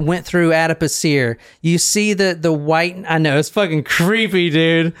that went through adipocere. You see the white. I know it's fucking creepy,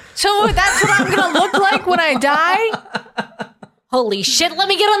 dude. So that's what I'm gonna look like when I die. Holy shit, let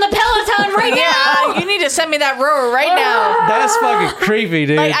me get on the Peloton right now. Yeah, you need to send me that rower right now. That's fucking creepy,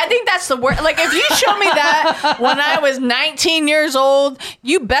 dude. Like, I think that's the worst. Like, if you show me that when I was 19 years old,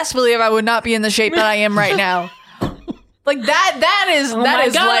 you best believe I would not be in the shape that I am right now. Like that is Oh that my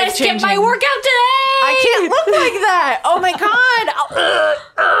is God, I life skipped changing. my workout today. I can't look like that. Oh my god.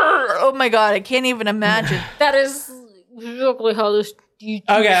 Oh my god. I can't even imagine. That is exactly how this you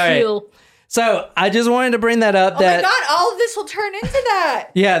Okay, feel. all right. So I just wanted to bring that up. Oh my god. All of this will turn into that.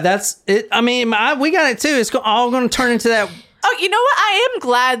 Yeah, that's it. I mean, we got it too. It's all going to turn into that Oh, you know what? I am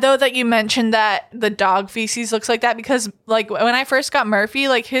glad though that you mentioned that the dog feces looks like that, because like when I first got Murphy,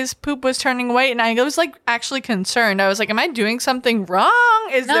 like his poop was turning white, and I was like actually concerned. I was like, "Am I doing something wrong?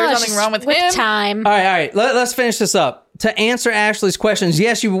 Is there it's something just wrong with him?" time. All right. Let's finish this up. To answer Ashley's questions,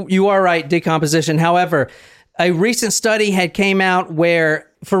 yes, you are right, decomposition. However, a recent study had came out where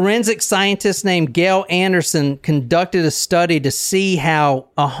forensic scientist named Gail Anderson conducted a study to see how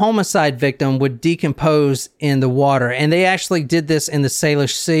a homicide victim would decompose in the water. And they actually did this in the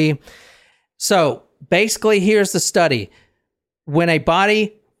Salish Sea. So basically, here's the study. When a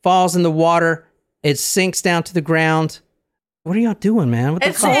body falls in the water, it sinks down to the ground. What are y'all doing, man? What the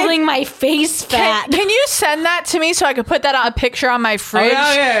It's fuck? Holding my face fat. Can you send that to me so I could put that on a picture on my fridge?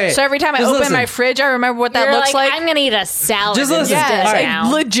 yeah. So every time I Just open listen. my fridge, I remember what that You're looks like. I'm gonna eat a salad. Just listen. instead All right.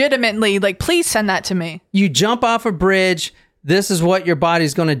 now. Legitimately, like, please send that to me. You jump off a bridge, this is what your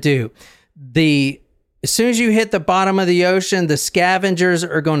body's going to do. As soon as you hit the bottom of the ocean, the scavengers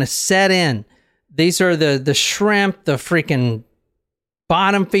are going to set in. These are the shrimp, the freaking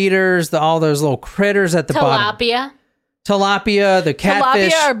bottom feeders, all those little critters at the bottom. Tilapia, the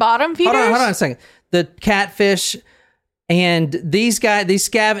catfish. Tilapia are bottom feeders? Hold on a second. The catfish and these guys,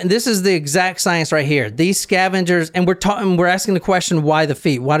 this is the exact science right here. These scavengers, and we're asking the question, why the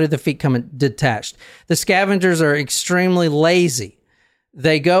feet? Why did the feet come detached? The scavengers are extremely lazy.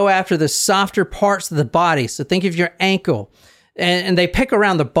 They go after the softer parts of the body. So think of your ankle, and they pick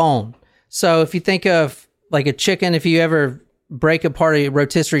around the bone. So if you think of like a chicken, if you ever break apart a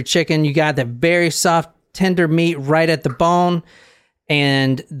rotisserie chicken, you got that very soft, tender meat right at the bone,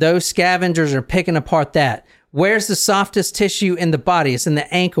 and those scavengers are picking apart that. Where's the softest tissue in the body? It's in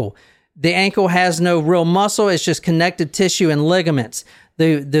the ankle. The ankle has no real muscle. It's just connective tissue and ligaments.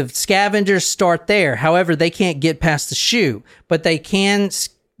 The scavengers start there. However, they can't get past the shoe, but they can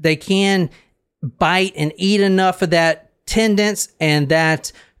bite and eat enough of that tendons and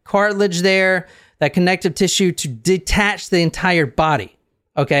that cartilage there, that connective tissue, to detach the entire body.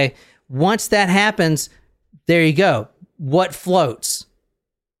 Okay? Once that happens, there you go. What floats?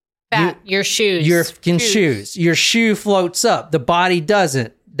 Fat. Your shoes. Your fucking shoes. Your shoe floats up. The body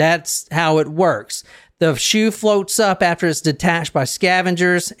doesn't. That's how it works. The shoe floats up after it's detached by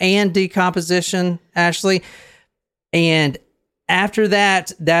scavengers and decomposition, Ashley. And after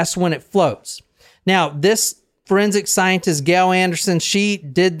that, that's when it floats. Now, this forensic scientist, Gail Anderson, she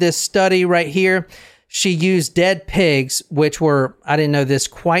did this study right here. She used dead pigs, which were, I didn't know this,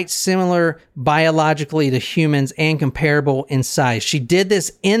 quite similar biologically to humans and comparable in size. She did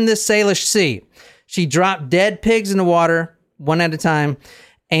this in the Salish Sea. She dropped dead pigs in the water, one at a time,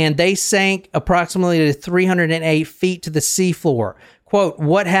 and they sank approximately to 308 feet to the seafloor. Quote,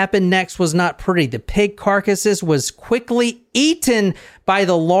 what happened next was not pretty. The pig carcasses was quickly eaten by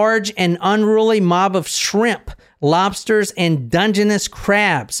the large and unruly mob of shrimp, lobsters, and Dungeness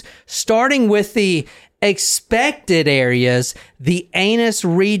crabs, starting with the expected areas, the anus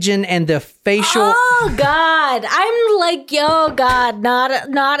region, and the facial... Oh God! I'm like, oh God,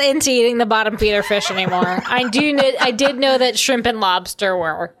 not into eating the bottom feeder fish anymore. I did know that shrimp and lobster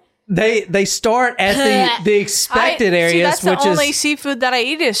were. They start at the expected areas, See, that's which the only is... seafood that I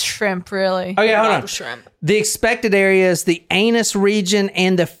eat is shrimp, really. Okay, hold on. Shrimp. The expected areas, the anus region,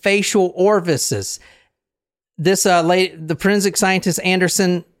 and the facial orifices. This the forensic scientist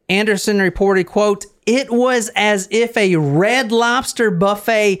Anderson reported, quote, it was as if a Red Lobster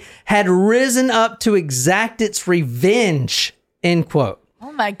buffet had risen up to exact its revenge, end quote.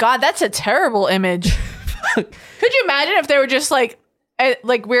 Oh my God, that's a terrible image. Could you imagine if they were just like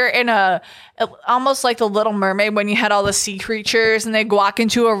we're in almost like the Little Mermaid when you had all the sea creatures and they float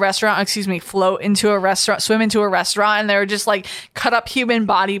into a restaurant, swim into a restaurant, and they were just like cut up human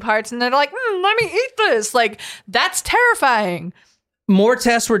body parts, and they're like, let me eat this. Like, that's terrifying. More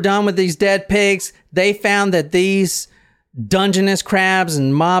tests were done with these dead pigs. They found that these Dungeness crabs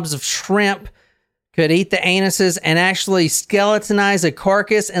and mobs of shrimp could eat the anuses and actually skeletonize a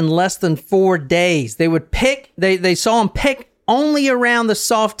carcass in less than 4 days. They would they saw them pick only around the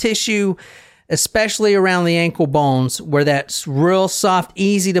soft tissue, especially around the ankle bones, where that real soft,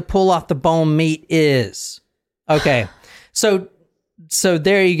 easy to pull off the bone meat is. Okay, so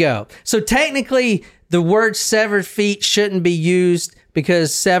there you go. So technically, the word severed feet shouldn't be used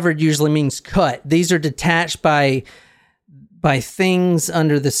because severed usually means cut. These are detached by things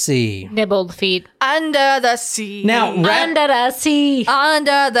under the sea. Nibbled feet. Under the sea. Now, Under the sea.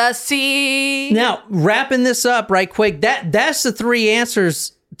 Under the sea. Now, wrapping this up right quick, that's the three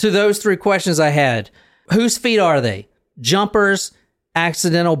answers to those three questions I had. Whose feet are they? Jumpers,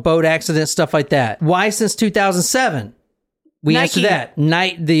 accidental boat accidents, stuff like that. Why since 2007? We Nike. answered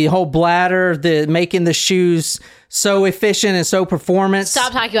that. The whole bladder, the making the shoes so efficient and so performance.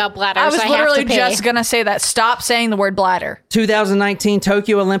 Stop talking about bladders. I was literally have to pay. just going to say that. Stop saying the word bladder. 2019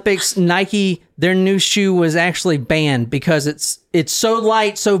 Tokyo Olympics, Nike, their new shoe was actually banned because it's so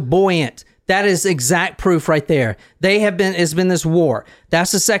light, so buoyant. That is exact proof right there. It's been this war.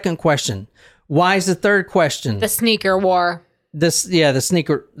 That's the second question. Why is the third question? The sneaker war. The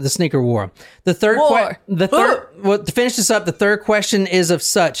sneaker war. The third War. Well, to finish this up, the third question is of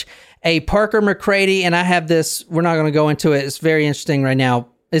such. A Parker McCready, and I have this, we're not going to go into it. It's very interesting right now.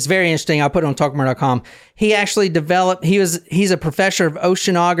 It's very interesting. I'll put it on talkmore.com. He actually developed, he's a professor of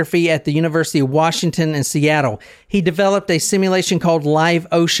oceanography at the University of Washington in Seattle. He developed a simulation called Live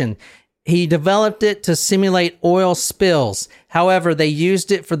Ocean. He developed it to simulate oil spills. However, they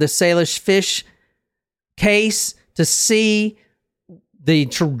used it for the Salish fish case to see the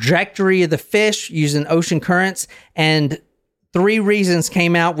trajectory of the fish using ocean currents, and 3 reasons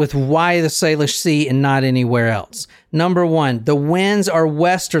came out with why the Salish Sea and not anywhere else. Number 1, the winds are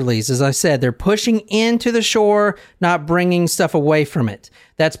westerlies. As I said, they're pushing into the shore, not bringing stuff away from it.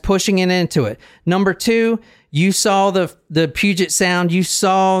 That's pushing it into it. Number 2, you saw the Puget Sound. You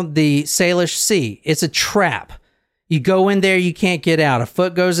saw the Salish Sea. It's a trap. You go in there, you can't get out. A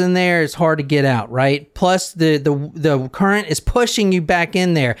foot goes in there, it's hard to get out, right? Plus, the current is pushing you back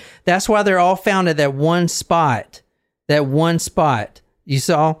in there. That's why they're all found at that one spot. That one spot. You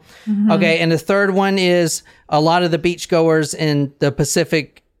saw? Mm-hmm. Okay, and the third one is a lot of the beachgoers in the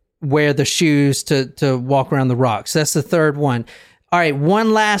Pacific wear the shoes to walk around the rocks. That's the third one. All right,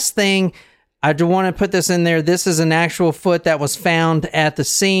 one last thing. I do want to put this in there. This is an actual foot that was found at the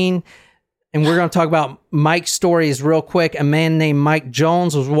scene. And we're going to talk about Mike's stories real quick. A man named Mike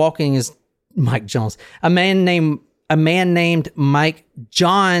Jones was walking his... Mike Jones. A man named Mike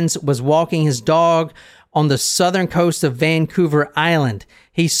Johns was walking his dog on the southern coast of Vancouver Island.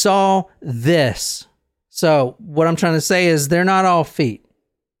 He saw this. So what I'm trying to say is they're not all feet.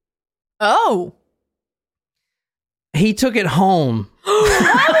 Oh. He took it home.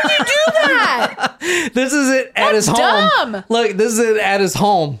 Why would you do that? This is it at his home. Dumb. Look, this is it at his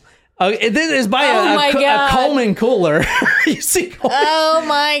home. This is by a Coleman cooler. You see Coleman? Oh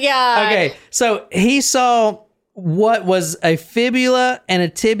my God. Okay, so he saw what was a fibula and a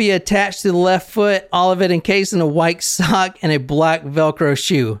tibia attached to the left foot, all of it encased in a white sock and a black Velcro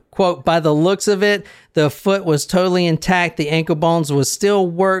shoe. Quote, by the looks of it, the foot was totally intact. The ankle bones was still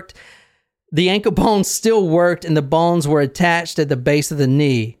worked. The ankle bones still worked, and the bones were attached at the base of the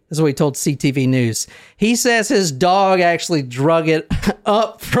knee. That's what he told CTV News. He says his dog actually drug it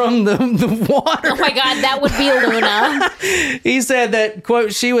up from the water. Oh my God, that would be Luna. He said that,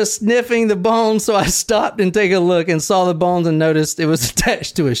 quote, she was sniffing the bones, so I stopped and take a look and saw the bones and noticed it was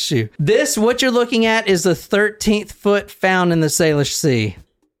attached to a shoe. This, what you're looking at, is the 13th foot found in the Salish Sea.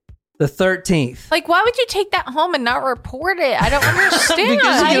 The 13th. Like, why would you take that home and not report it? I don't understand.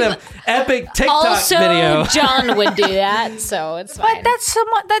 Because you get an epic TikTok Also, video. John would do that, so it's fine. But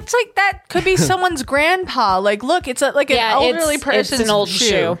that could be someone's grandpa. Like, look, it's an elderly person's it's an old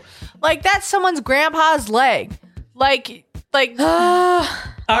shoe. Like, that's someone's grandpa's leg. Like. All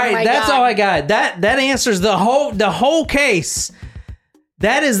right, that's God. all I got. That answers the whole case.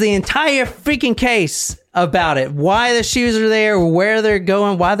 That is the entire freaking case about it. Why the shoes are there, where they're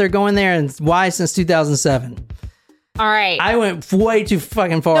going, why they're going there, and why since 2007. All right. I went way too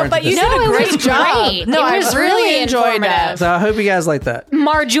fucking far into but you this. did a it great was job. great. No, It I was really really enjoyed that. informative. So I hope you guys like that.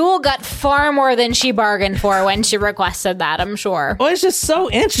 Marjule got far more than she bargained for when she requested that, I'm sure. Well, it's just so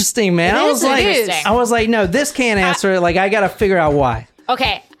interesting, man. I was like, no, this can't answer it. Like, I got to figure out why.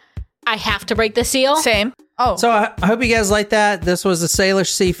 Okay, I have to break the seal. Same. Oh. So I hope you guys like that. This was the Salish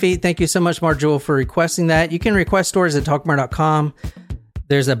Sea feet. Thank you so much, Marjule, for requesting that. You can request stories at talkmore.com.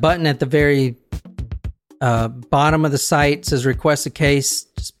 There's a button at the very bottom of the site. It says request a case.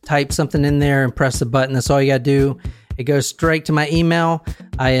 Just type something in there and press the button. That's all you got to do. It goes straight to my email.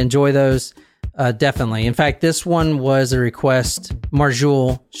 I enjoy those. Definitely. In fact, this one was a request.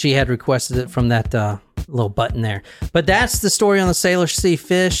 Marjule, she had requested it from that little button there. But that's the story on the Salish Sea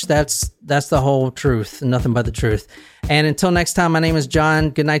fish. That's the whole truth. Nothing but the truth. And until next time, my name is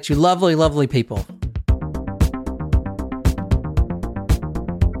John. Good night, you lovely, lovely people.